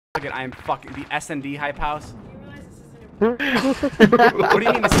Look at I am fucking the S&D hype house. What do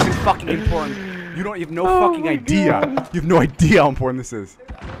you mean this isn't fucking important? You have no fucking idea. God. You have no idea how important this is.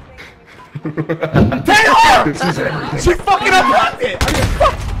 Taylor! She fucking unlocked it!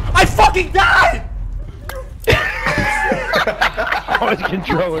 I fucking died! Oh, his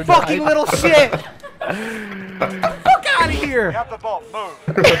controller fucking died. Little shit! Fuck out of here! Have the bomb, move.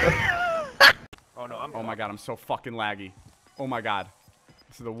 Oh no, oh my god, I'm so fucking laggy. Oh my god.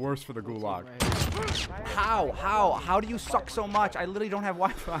 This is the worst for the gulag. How do you suck so much? I literally don't have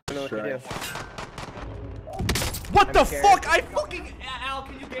Wi-Fi. What the fuck? I fucking... Al,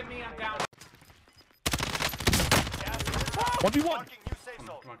 can you get me? I'm down. 1v1. Come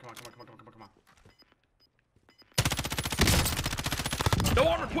on. No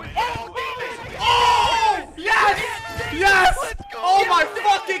armor point. Oh! Yes! Yes! Oh my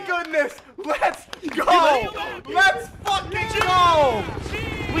fucking goodness! Let's go! Let's fucking go!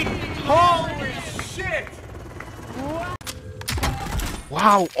 Holy shit!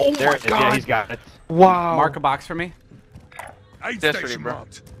 Wow! Oh my god! Yeah, he's got it. Wow! Mark a box for me. Station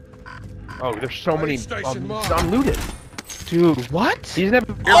marked. Oh, there's so many unlooted. Dude, what? He's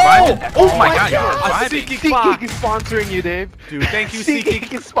never. Oh my god! SeatGeek is sponsoring you, Dave. Dude, thank you,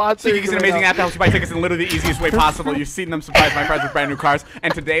 SeatGeek. is sponsoring SeatGeek is an amazing app that helps you buy tickets in literally the easiest way possible. You've seen them surprise my friends with brand new cars,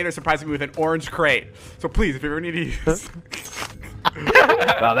 and today they're surprising me with an orange crate. So please, if you ever need to use.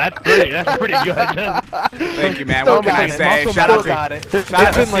 Well, that's pretty good. Thank you, man. What can I say? Shout out to it. It's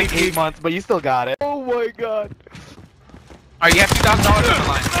been like 8 months, but you still got it. Oh my god. Alright, you have $2,000 on the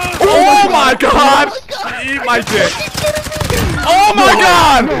line. Oh my god! Eat my dick. Oh my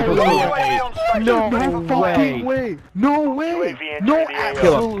god! No way. No way. No.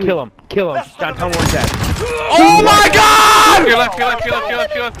 Kill him. John, tell him where he's at. Oh my god! Kill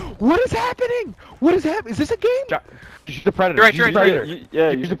left. What is happening? Is this a game? Use the predator. Right.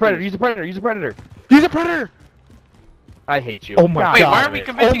 Use the predator. I hate you. Oh my god. Wait, why are we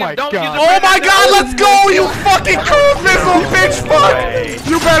convincing him? Don't use the Oh my god, let's go, you fucking cruise missile, bitch fuck!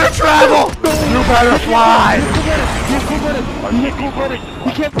 You better travel! You better fly!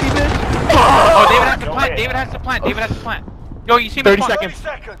 You can't see this? Oh, David has to plant. Yo, you see me? 30 30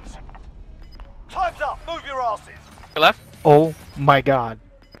 seconds. Time's up. Move your asses. Your left. Oh my god.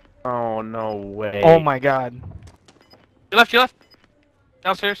 Oh no way. Oh my god. Your left.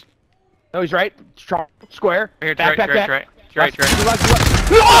 Downstairs. No, he's right. Strong. Square. Right here, Back. right.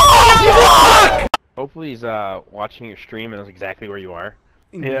 Oh, Hopefully he's watching your stream and knows exactly where you are.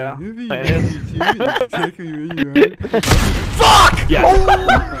 yeah. Fuck! Yeah.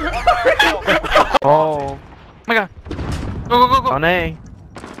 Oh. Oh my god. Go. On A.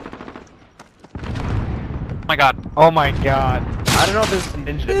 Oh my god. Oh my god. I don't know if this is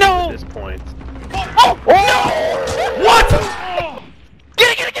ninja at this point. Oh! What? Get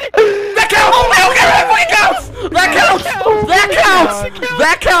it! That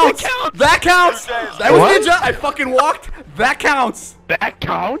counts! That counts! That was ninja! I fucking walked! That counts! That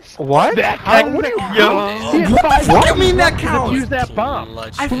counts? What? What do you mean that counts? Use that bomb.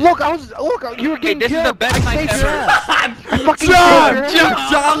 Look, you were getting this killed. is the best night ever.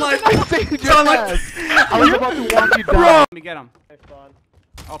 John, I was about to walk you down. Let me get him.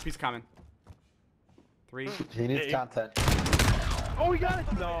 Oh, he's coming. 3. He needs content. Oh, he got it.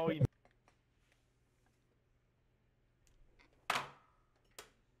 No, he...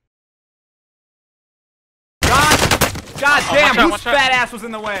 God damn, whose fat ass was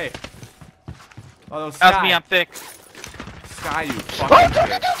in the way? Oh, those Sky. That's me, I'm thick. Sky, you fucking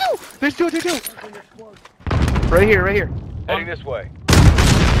bitch. There's two. Right here. Heading this way.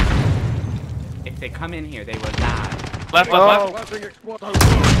 If they come in here, they will die. Left. 4 on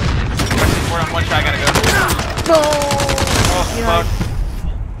 1 shot, I gotta go. No! Oh,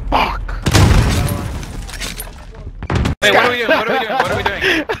 fuck. Wait, what are we doing?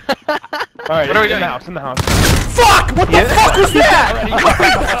 Alright, what are we doing? In the house. Fuck! What the fuck was that? Are you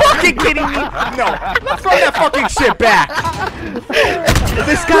fucking kidding me? No, throw that fucking shit back.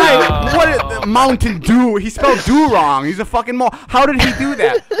 This guy, what Mountain Dew? He spelled Dew wrong. He's a fucking How did he do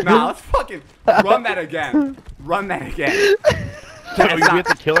that? Nah, let's fucking run that again. We have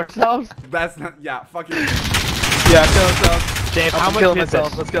to kill ourselves? That's not. Yeah, fucking. Yeah, kill ourselves. Dave, how much is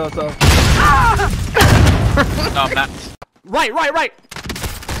this? Let's kill ourselves. No, I'm not. Right.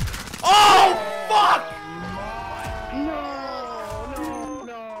 Oh, fuck! No.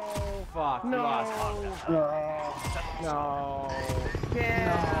 Fuck, we lost. No.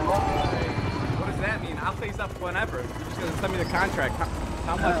 What does that mean? I'll face up whenever. You're just gonna send me the contract.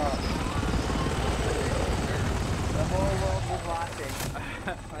 How much? The whole world was watching.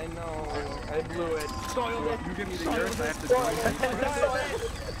 I know. I blew it. You give me the yours, I have to do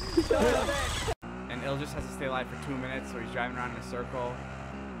it. stay alive for 2 minutes, so he's driving around in a circle.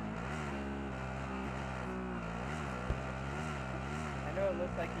 I know it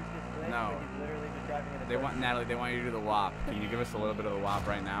looks like he's just glitched, No. but he's literally just driving in a They circle. want Natalie. They want you to do the WAP. Can you give us a little bit of the WAP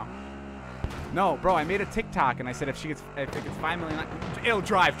right now? No, bro. I made a TikTok and I said if it gets 5 million, it'll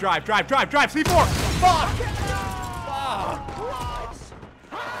drive. C4. Fuck.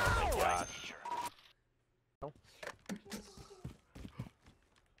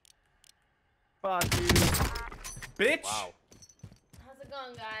 Fuck you. Bitch. Wow. How's it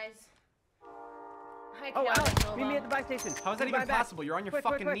going, guys? Hi, Oh, Keanu, Alex, Solo. meet me at the buy station. How is that Meet me even by back. possible? You're on your Quick,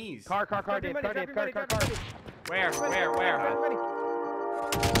 fucking quick. knees. Car, Dave, car. Where? Is he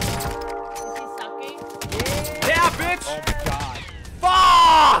sucking? Yeah, bitch. Oh my god.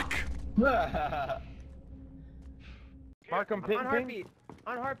 Fuck. Mark him, ping, On ping. heartbeat.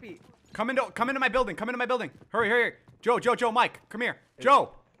 On heartbeat. Come into my building. Hurry. Joe, Mike, come here.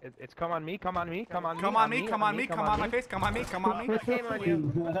 Joe. It's come on me. Come on me. Come on my face. Come on me. Just came on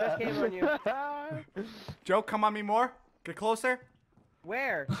you. Just came on you. Joe, come on me more. Get closer.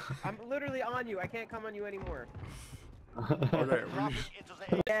 Where? I'm literally on you. I can't come on you anymore. Okay.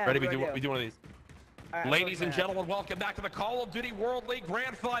 Yeah, Ready? We good do idea. one of these. Alright, Ladies I'm and going gentlemen, welcome back to the Call of Duty World League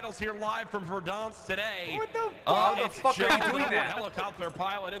Grand Finals here live from Verdansk today. What the How the It's fuck are you Joe, doing the that? helicopter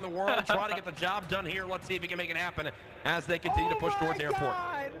pilot in the world, trying to get the job done here. Let's see if he can make it happen as they continue to push towards airport.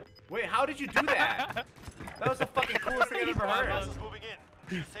 God. Wait, how did you do that? That was the fucking coolest thing I've ever heard. Moving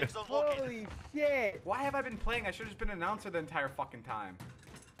in. Safe zone located. Holy shit. Why have I been playing? I should have just been an announcer the entire fucking time.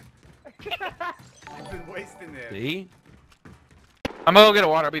 I've been wasting it. See? I'm gonna go get a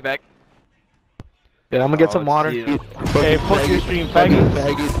water. I'll be back. Yeah, I'm gonna get some water. Hey, fuck your stream, faggot.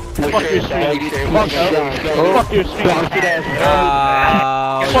 Fuck your stream. Fuck your stream.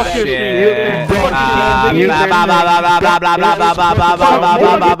 Oh, Fuck your shit.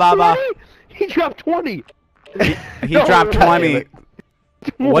 He dropped 20. He dropped 20.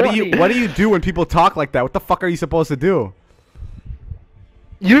 What do you do when people talk like that? What the fuck are you supposed to do?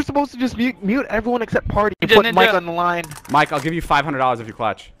 You're supposed to just mute everyone except party. You put Mike on the line. Mike, I'll give you $500 if you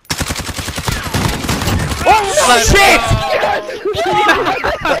clutch. Oh shit!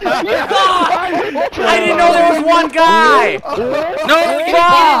 I didn't know there was one guy. No,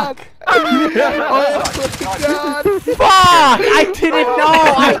 fuck! Fuck! I didn't know.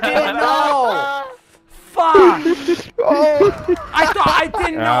 Fuck! I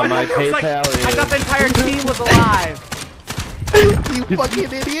didn't know. my I PayPal thought the entire team was alive. You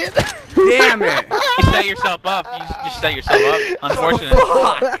fucking idiot. Damn it! You set yourself up. You just set yourself up. Unfortunate.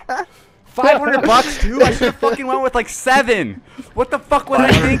 Fuck! $500 too? I should have fucking went with like 7. What the fuck was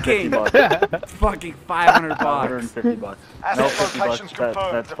I thinking? Fucking $500. $150. Asset locations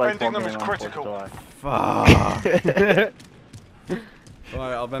confirmed. Defending them is critical. Fuck.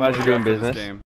 Alright, I'll Glad you're doing business. Game.